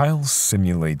 Kyle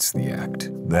simulates the act,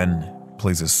 then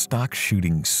plays a stock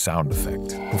shooting sound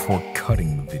effect before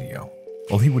cutting the video.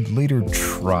 While he would later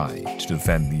try to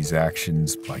defend these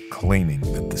actions by claiming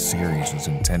that the series was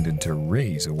intended to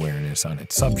raise awareness on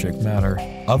its subject matter,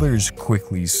 others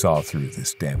quickly saw through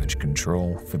this damage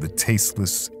control for the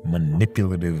tasteless,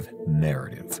 manipulative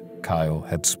narrative Kyle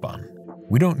had spun.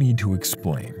 We don't need to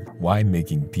explain why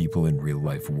making people in real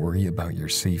life worry about your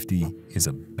safety is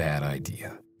a bad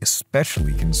idea,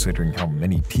 especially considering how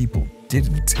many people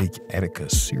didn't take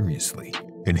Etika seriously.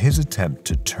 In his attempt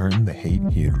to turn the hate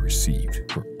he had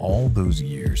received for all those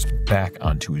years back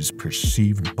onto his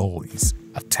perceived bullies,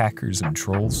 attackers, and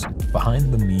trolls,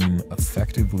 Behind the Meme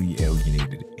effectively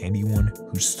alienated anyone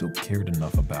who still cared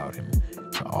enough about him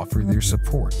to offer their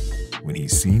support when he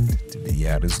seemed to be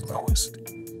at his lowest.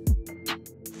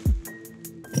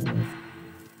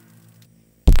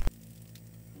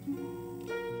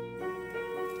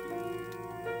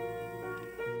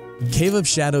 Cave of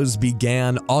Shadows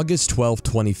began August 12,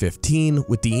 2015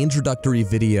 with the introductory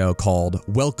video called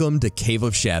Welcome to Cave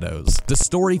of Shadows. The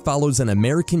story follows an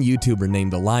American YouTuber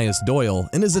named Elias Doyle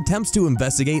in his attempts to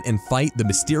investigate and fight the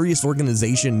mysterious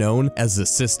organization known as the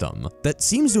System that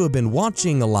seems to have been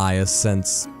watching Elias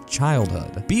since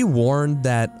childhood. Be warned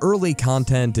that early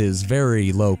content is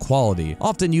very low quality,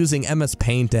 often using MS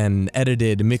Paint and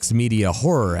edited mixed media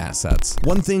horror assets.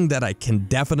 One thing that I can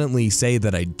definitely say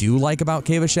that I do like about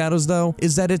Cave of Shadows though,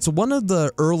 is that it's one of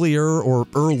the earlier or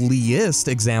earliest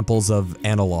examples of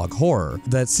analog horror.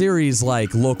 That series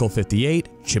like Local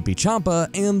 58, Chippy Champa,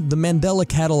 and the Mandela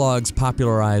catalogs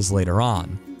popularized later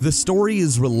on. The story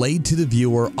is relayed to the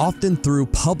viewer often through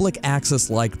public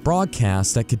access-like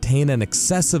broadcasts that contain an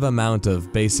excessive amount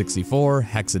of base 64,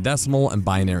 hexadecimal, and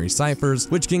binary ciphers,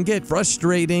 which can get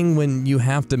frustrating when you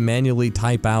have to manually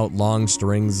type out long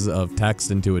strings of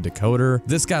text into a decoder.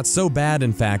 This got so bad,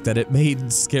 in fact, that it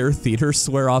made Scare Theater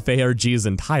swear off ARGs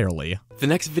entirely. The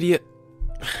next video...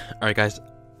 Alright guys,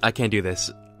 I can't do this.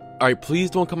 Alright,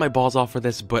 please don't cut my balls off for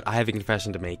this, but I have a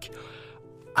confession to make.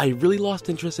 I really lost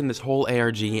interest in this whole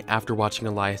ARG after watching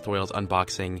Elias Doyle's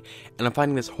unboxing, and I'm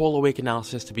finding this whole Awake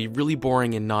analysis to be really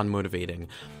boring and non-motivating.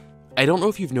 I don't know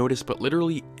if you've noticed, but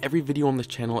literally every video on this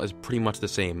channel is pretty much the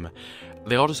same.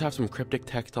 They all just have some cryptic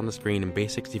text on the screen in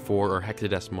base 64 or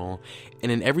hexadecimal,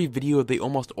 and in every video they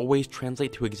almost always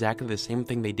translate to exactly the same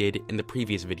thing they did in the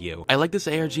previous video. I liked this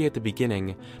ARG at the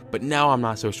beginning, but now I'm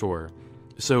not so sure.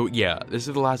 So yeah, this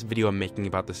is the last video I'm making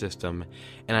about the system,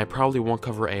 and I probably won't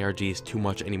cover ARGs too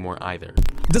much anymore either.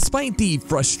 Despite the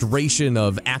frustration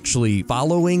of actually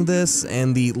following this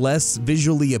and the less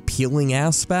visually appealing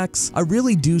aspects, I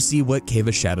really do see what Cave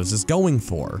of Shadows is going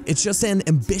for. It's just an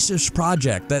ambitious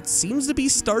project that seems to be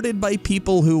started by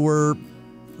people who were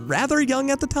rather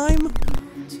young at the time.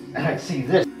 And I see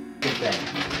this thing.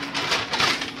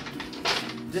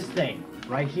 This thing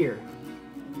right here.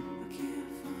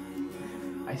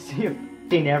 I see a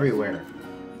thing everywhere.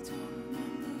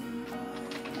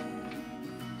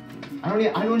 I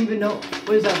don't even know. What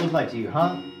does that look like to you,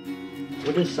 huh?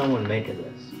 What does someone make of this?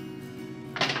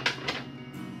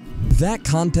 That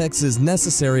context is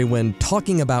necessary when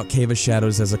talking about Cave of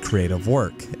Shadows as a creative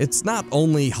work. It's not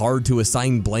only hard to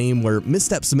assign blame where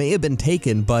missteps may have been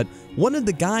taken, but one of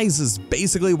the guys is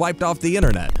basically wiped off the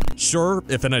internet. Sure,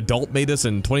 if an adult made this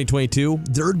in 2022,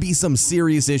 there'd be some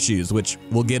serious issues, which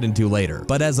we'll get into later.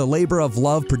 But as a labor of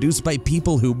love produced by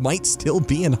people who might still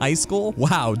be in high school,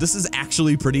 wow, this is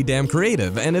actually pretty damn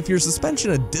creative. And if your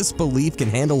suspension of disbelief can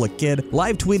handle a kid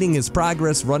live tweeting his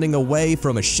progress running away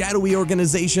from a shadowy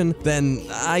organization, then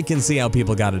I can see how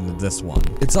people got into this one.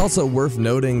 It's also worth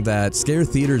noting that Scare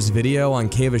Theater's video on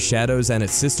Cave of Shadows and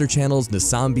its sister channels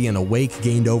Nasambi and Awake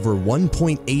gained over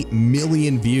 1.8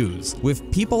 million views,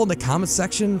 with people in the comment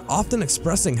section often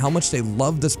expressing how much they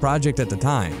loved this project at the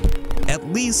time. At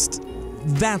least,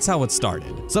 that's how it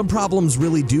started. Some problems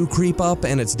really do creep up,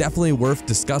 and it's definitely worth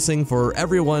discussing for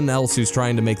everyone else who's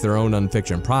trying to make their own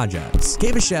unfiction projects.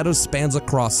 Cave of Shadows spans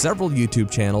across several YouTube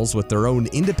channels with their own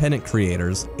independent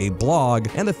creators, a blog,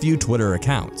 and a few Twitter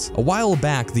accounts. A while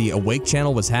back, the Awake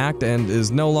channel was hacked and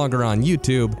is no longer on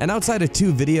YouTube, and outside of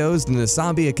 2 videos, the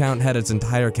Nasambi account had its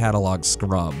entire catalog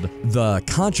scrubbed. The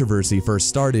controversy first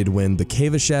started when the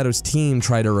Cave of Shadows team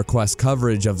tried to request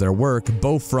coverage of their work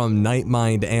both from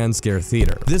Nightmind and Scare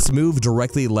Theater. This move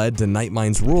directly led to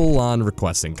Nightmind's rule on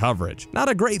requesting coverage. Not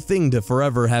a great thing to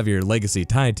forever have your legacy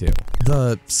tied to.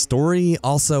 The story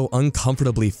also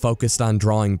uncomfortably focused on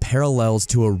drawing parallels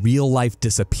to a real-life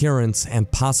disappearance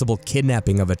and possible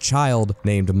kidnapping of a child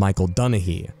named Michael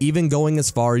Dunahee, even going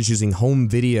as far as using home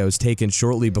videos taken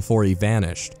shortly before he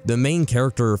vanished. The main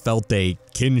character felt a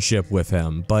kinship with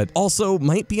him, but also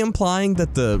might be implying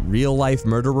that the real-life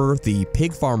murderer, the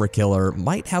pig farmer killer,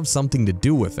 might have something to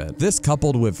do with it. This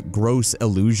coupled with gross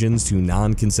allusions to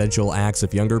non-consensual acts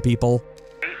of younger people.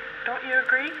 Don't you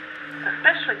agree?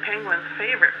 Especially Penguin's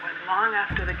favorite when long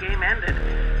after the game ended,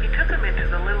 he took him into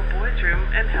the little boy's room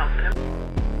and helped him.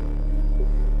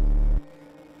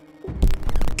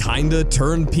 Kinda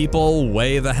turned people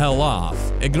way the hell off.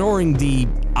 Ignoring the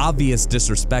obvious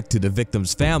disrespect to the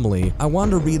victim's family, I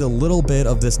want to read a little bit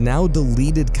of this now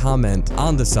deleted comment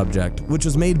on the subject, which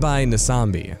was made by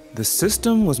Nasambi. The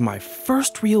system was my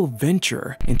first real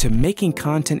venture into making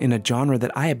content in a genre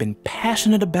that I have been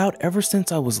passionate about ever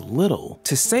since I was little.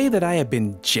 To say that I have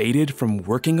been jaded from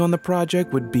working on the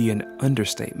project would be an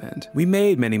understatement. We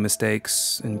made many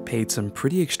mistakes and paid some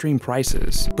pretty extreme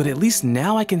prices, but at least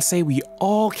now I can say we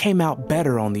all came out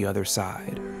better on the other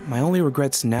side. My only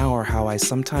regrets now are how I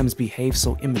sometimes behaved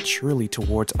so immaturely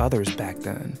towards others back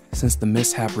then. Since the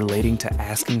mishap relating to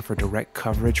asking for direct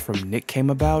coverage from Nick came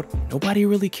about, nobody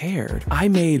really cared. I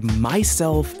made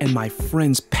myself and my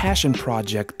friend's passion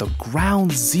project the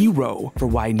ground zero for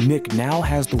why Nick now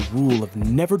has the rule of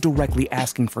never directly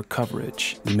asking for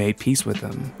coverage. We made peace with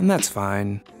him, and that's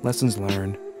fine. Lessons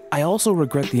learned. I also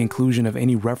regret the inclusion of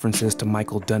any references to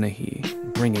Michael Dunahee.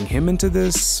 Bringing him into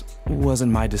this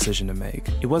wasn't my decision to make.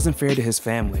 It wasn't fair to his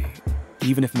family,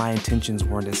 even if my intentions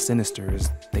weren't as sinister as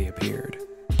they appeared.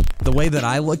 The way that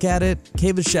I look at it,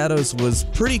 Cave of Shadows was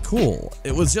pretty cool.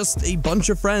 It was just a bunch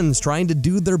of friends trying to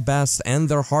do their best and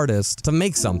their hardest to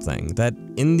make something that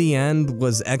in the end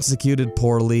was executed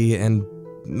poorly and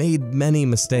made many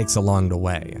mistakes along the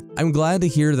way. I'm glad to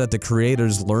hear that the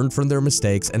creators learned from their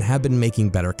mistakes and have been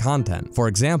making better content. For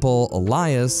example,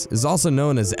 Elias is also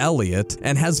known as Elliot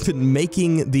and has been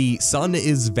making the Sun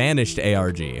is Vanished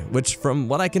ARG, which from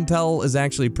what I can tell is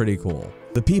actually pretty cool.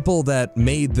 The people that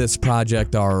made this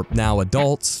project are now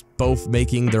adults, both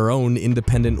making their own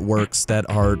independent works that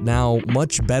are now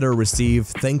much better received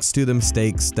thanks to the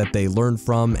mistakes that they learned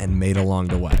from and made along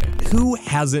the way. Who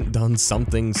hasn't done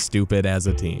something stupid as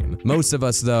a teen? Most of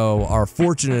us, though, are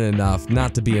fortunate enough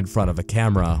not to be in front of a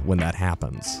camera when that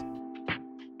happens.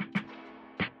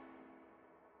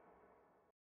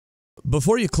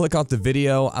 Before you click off the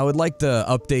video, I would like to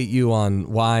update you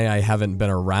on why I haven't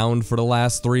been around for the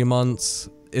last 3 months.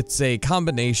 it's a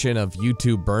combination of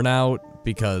YouTube burnout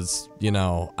because, you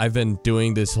know, I've been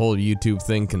doing this whole YouTube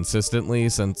thing consistently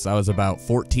since I was about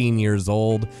 14 years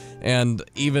old, and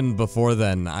even before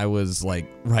then, I was like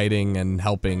writing and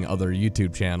helping other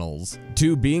YouTube channels,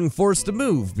 to being forced to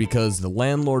move because the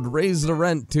landlord raised the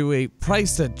rent to a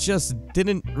price that just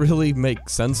didn't really make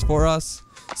sense for us.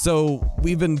 So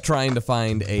we've been trying to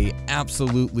find a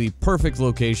absolutely perfect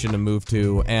location to move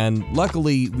to, and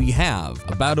luckily we have.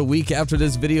 About a week after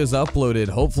this video's uploaded,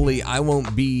 hopefully I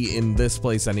won't be in this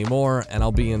place anymore, and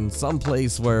I'll be in some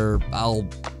place where I'll,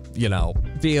 you know,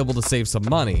 be able to save some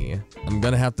money. I'm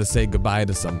gonna have to say goodbye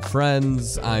to some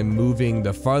friends. I'm moving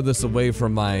the farthest away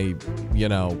from my, you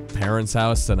know, parents'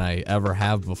 house than I ever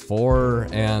have before,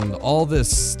 and all this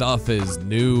stuff is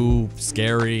new,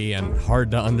 scary, and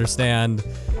hard to understand.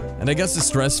 And I guess the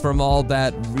stress from all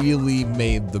that really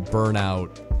made the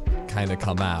burnout kind of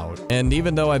come out. And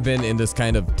even though I've been in this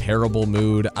kind of terrible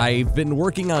mood, I've been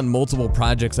working on multiple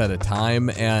projects at a time,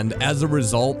 and as a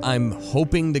result, I'm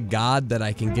hoping to God that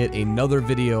I can get another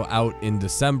video out in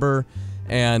December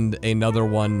and another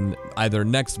one either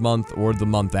next month or the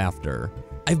month after.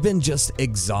 I've been just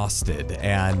exhausted,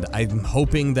 and I'm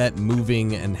hoping that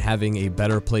moving and having a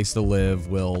better place to live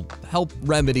will help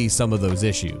remedy some of those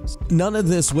issues. None of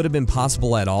this would have been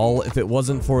possible at all if it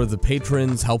wasn't for the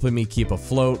patrons helping me keep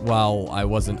afloat while I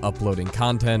wasn't uploading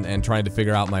content and trying to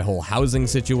figure out my whole housing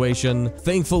situation.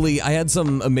 Thankfully, I had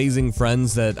some amazing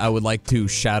friends that I would like to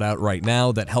shout out right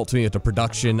now that helped me with the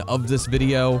production of this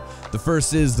video. The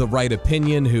first is The Right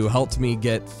Opinion, who helped me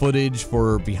get footage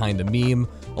for Behind a Meme.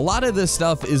 A lot of this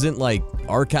stuff isn't like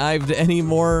archived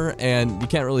anymore, and you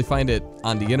can't really find it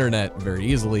on the internet very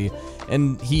easily,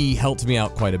 and he helped me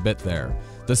out quite a bit there.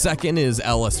 The second is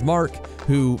Ellis Mark,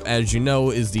 who, as you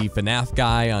know, is the FNAF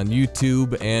guy on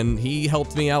YouTube, and he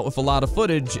helped me out with a lot of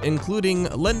footage, including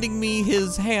lending me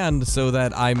his hand so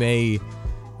that I may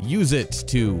use it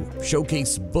to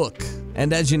showcase book.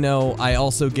 And as you know, I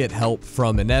also get help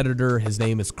from an editor. His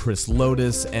name is Chris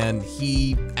Lotus, and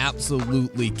he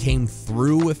absolutely came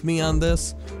through with me on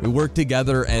this. We worked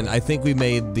together, and I think we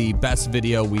made the best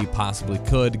video we possibly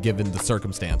could given the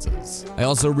circumstances. I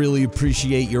also really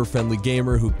appreciate Your Friendly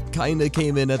Gamer, who kinda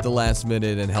came in at the last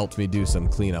minute and helped me do some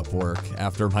cleanup work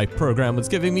after my program was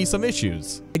giving me some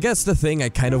issues. I guess the thing I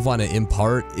kind of want to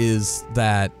impart is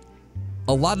that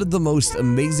a lot of the most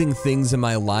amazing things in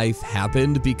my life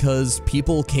happened because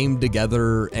people came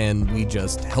together and we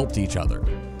just helped each other.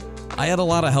 I had a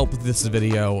lot of help with this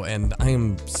video, and I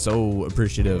am so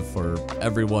appreciative for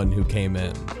everyone who came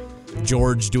in.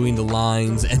 George doing the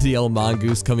lines, NDL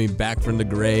Mongoose coming back from the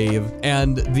grave,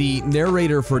 and the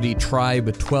narrator for the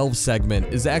Tribe 12 segment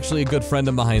is actually a good friend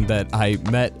of mine that I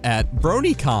met at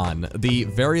BronyCon, the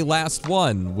very last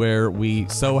one, where we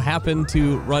so happened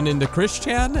to run into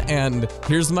Christian, and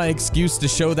here's my excuse to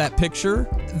show that picture.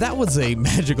 That was a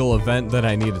magical event that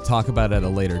I need to talk about at a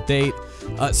later date.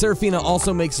 Serafina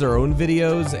also makes their own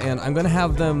videos, and I'm gonna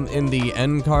have them in the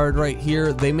end card right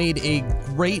here. They made a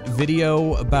great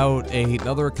video about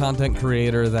another content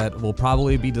creator that we'll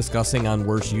probably be discussing on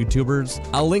Worst YouTubers.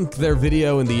 I'll link their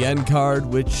video in the end card,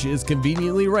 which is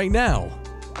conveniently right now.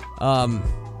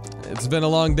 It's been a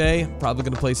long day, probably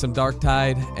gonna play some Dark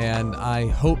Tide, and I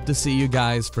hope to see you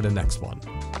guys for the next one.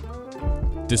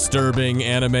 Disturbing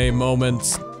anime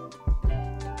moments.